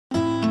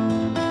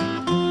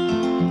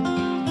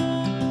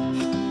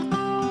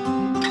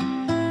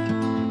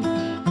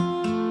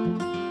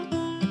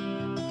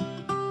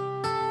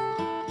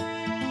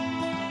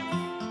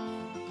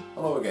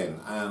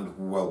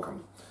and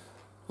welcome.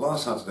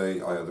 Last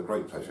Saturday I had the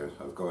great pleasure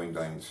of going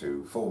down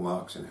to Four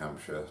Marks in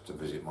Hampshire to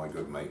visit my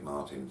good mate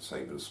Martin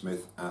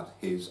Saban-Smith at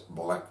his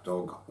Black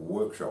Dog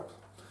workshop.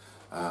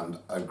 And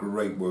a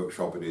great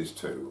workshop it is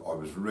too. I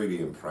was really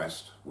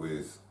impressed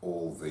with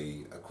all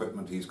the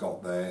equipment he's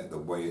got there, the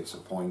way it's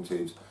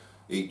appointed.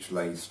 Each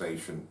lathe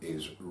station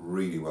is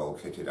really well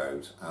kitted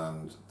out,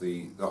 and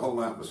the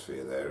whole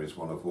atmosphere there is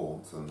one of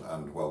warmth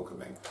and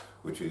welcoming,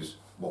 which is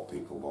what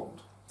people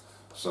want.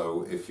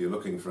 So if you're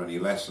looking for any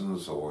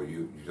lessons, or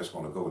you just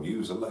want to go and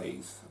use a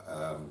lathe,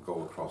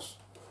 go across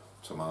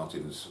to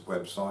Martin's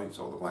website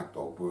or the Black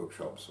Dog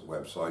Workshop's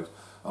website,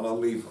 and I'll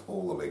leave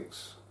all the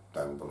links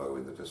down below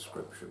in the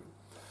description.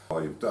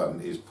 What I've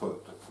done is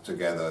put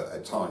together a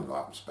time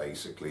lapse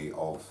basically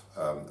of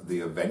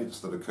the events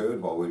that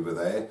occurred while we were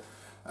there,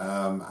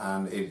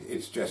 and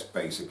it's just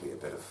basically a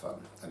bit of fun.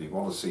 And you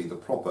want to see the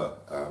proper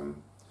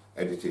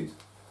edited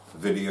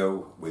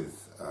video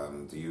with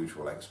the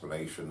usual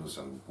explanations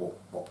and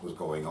what was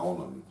going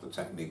on and the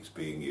techniques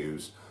being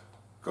used,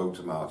 go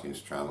to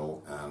Martin's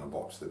channel and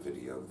watch the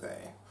video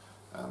there,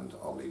 and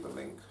I'll leave a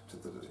link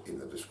in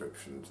the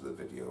description to the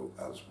video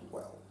as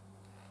well.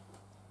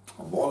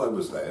 And while I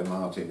was there,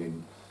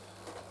 Martin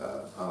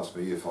asked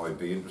me if I'd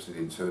be interested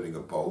in turning a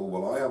bowl.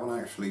 Well, I haven't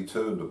actually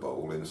turned a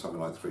bowl in something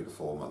like 3 to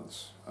 4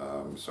 months.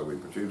 So we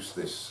produced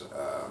this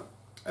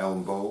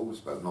elm bowl.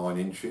 It's about 9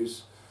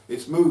 inches.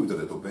 It's moved a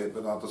little bit,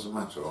 but that doesn't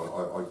matter.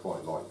 I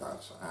quite like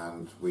that.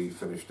 And we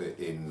finished it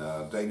in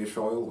Danish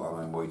oil,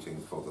 and I'm waiting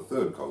for the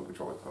third coat,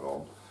 which I put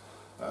on,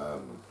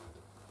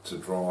 to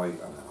dry, and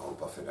then I'll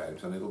buff it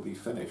out and it'll be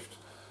finished.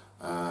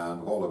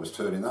 And while I was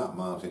turning that,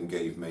 Martin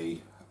gave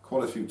me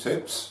quite a few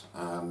tips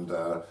and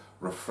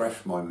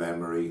refreshed my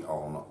memory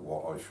on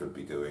what I should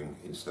be doing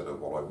instead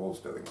of what I was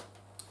doing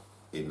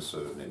in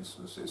certain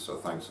instances. So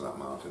thanks for that,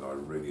 Martin. I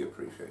really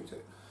appreciate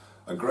it.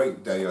 A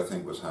great day, I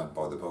think, was had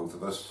by the both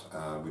of us.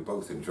 We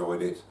both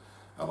enjoyed it,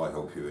 and I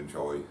hope you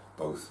enjoy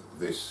both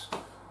this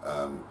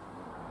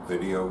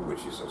video,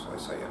 which is, as I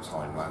say, a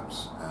time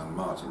lapse, and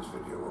Martin's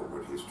video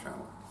over at his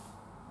channel.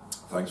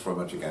 Thanks very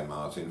much again,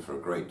 Martin, for a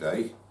great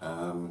day.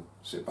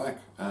 Sit back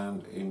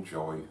and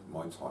enjoy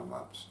my time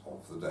lapse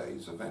of the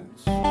day's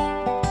events.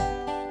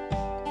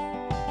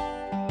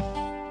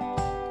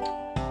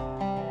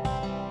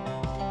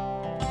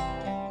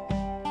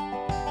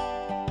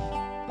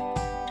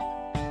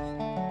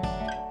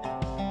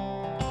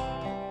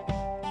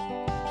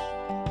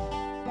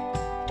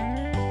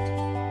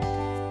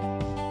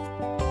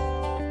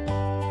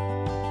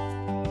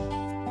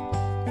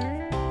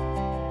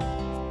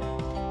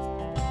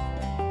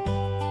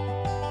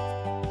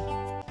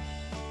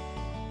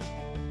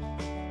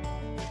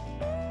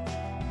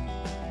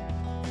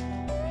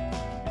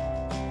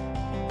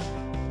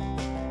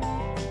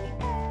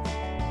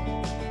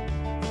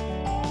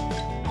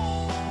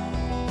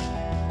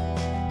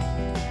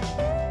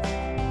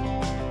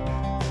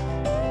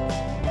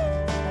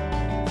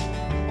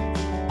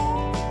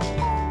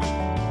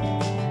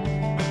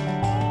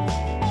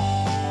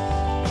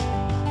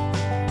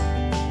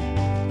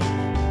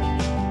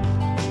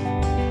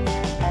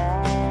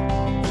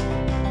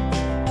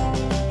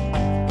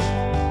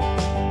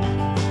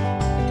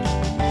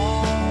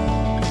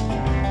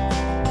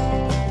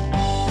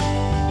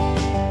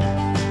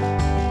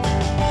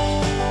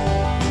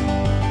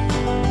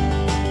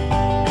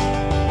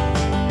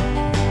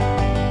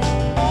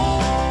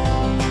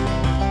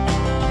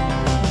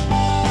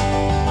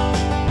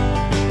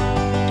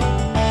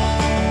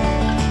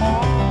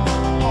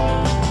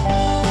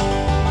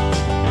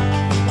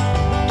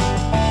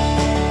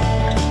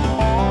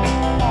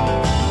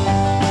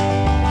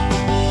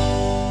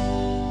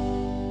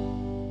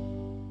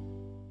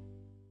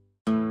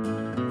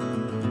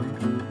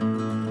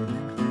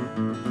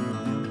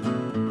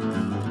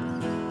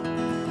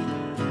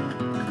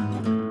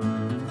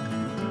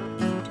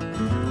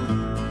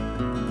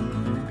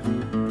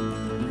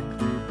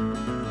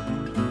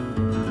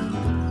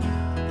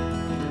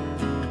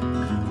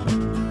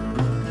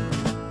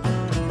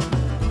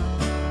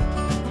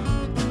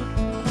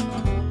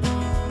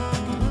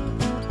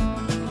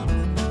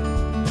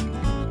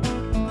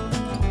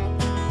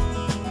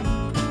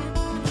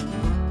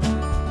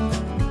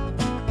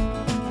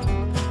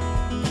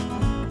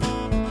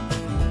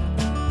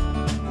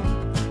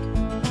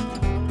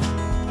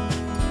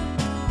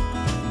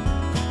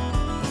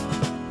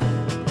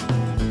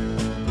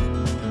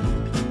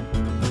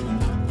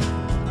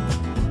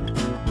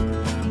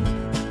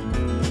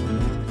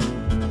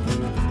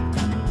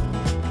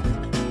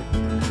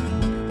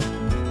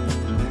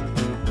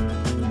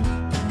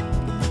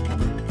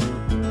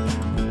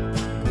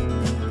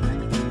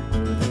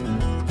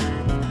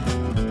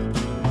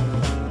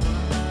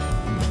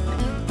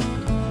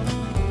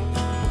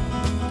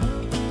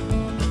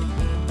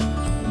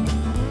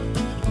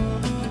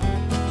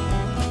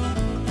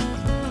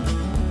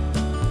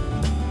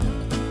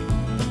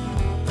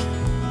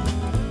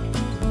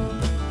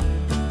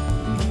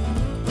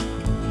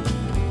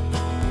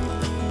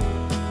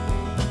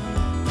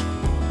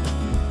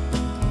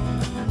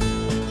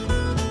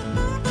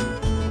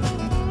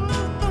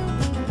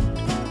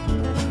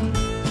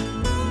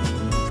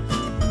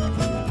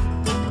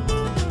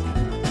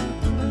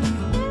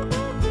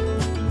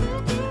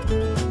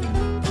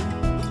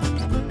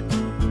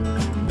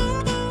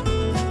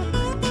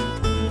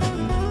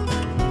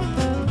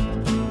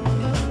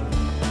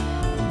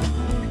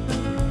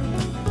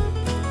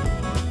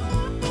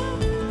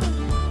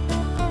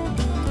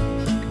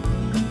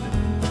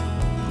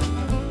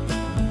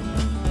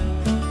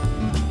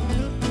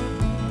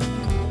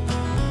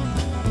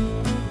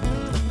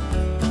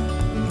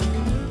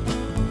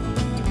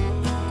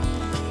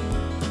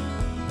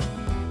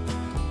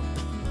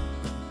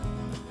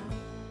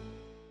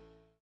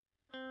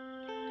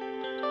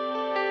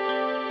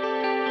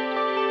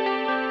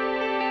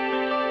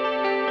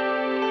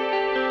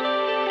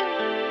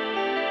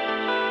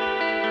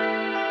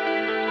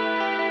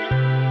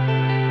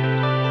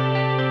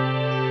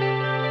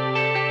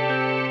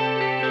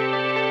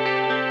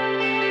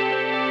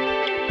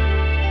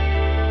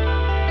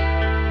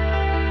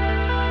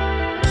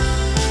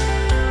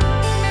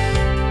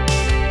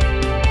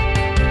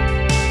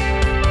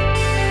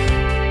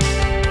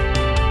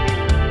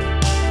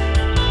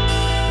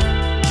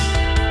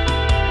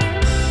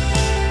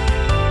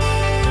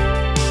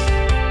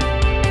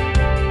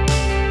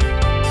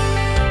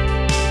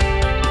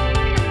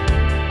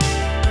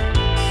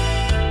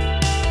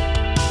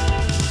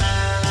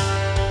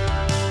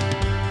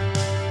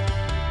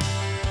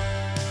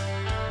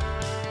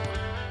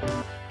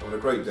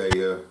 great day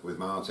here with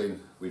Martin.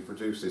 We've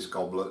produced this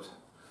goblet.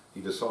 He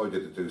decided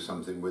to do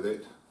something with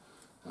it,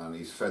 and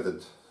he's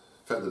feathered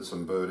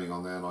some burning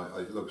on there, and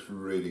it looks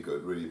really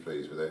good, really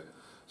pleased with it.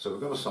 So we're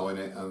going to sign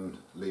it and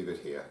leave it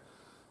here.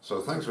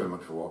 So thanks very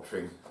much for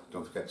watching.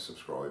 Don't forget to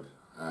subscribe,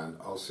 and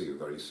I'll see you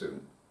very soon.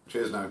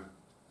 Cheers now.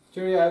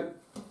 Cheerio.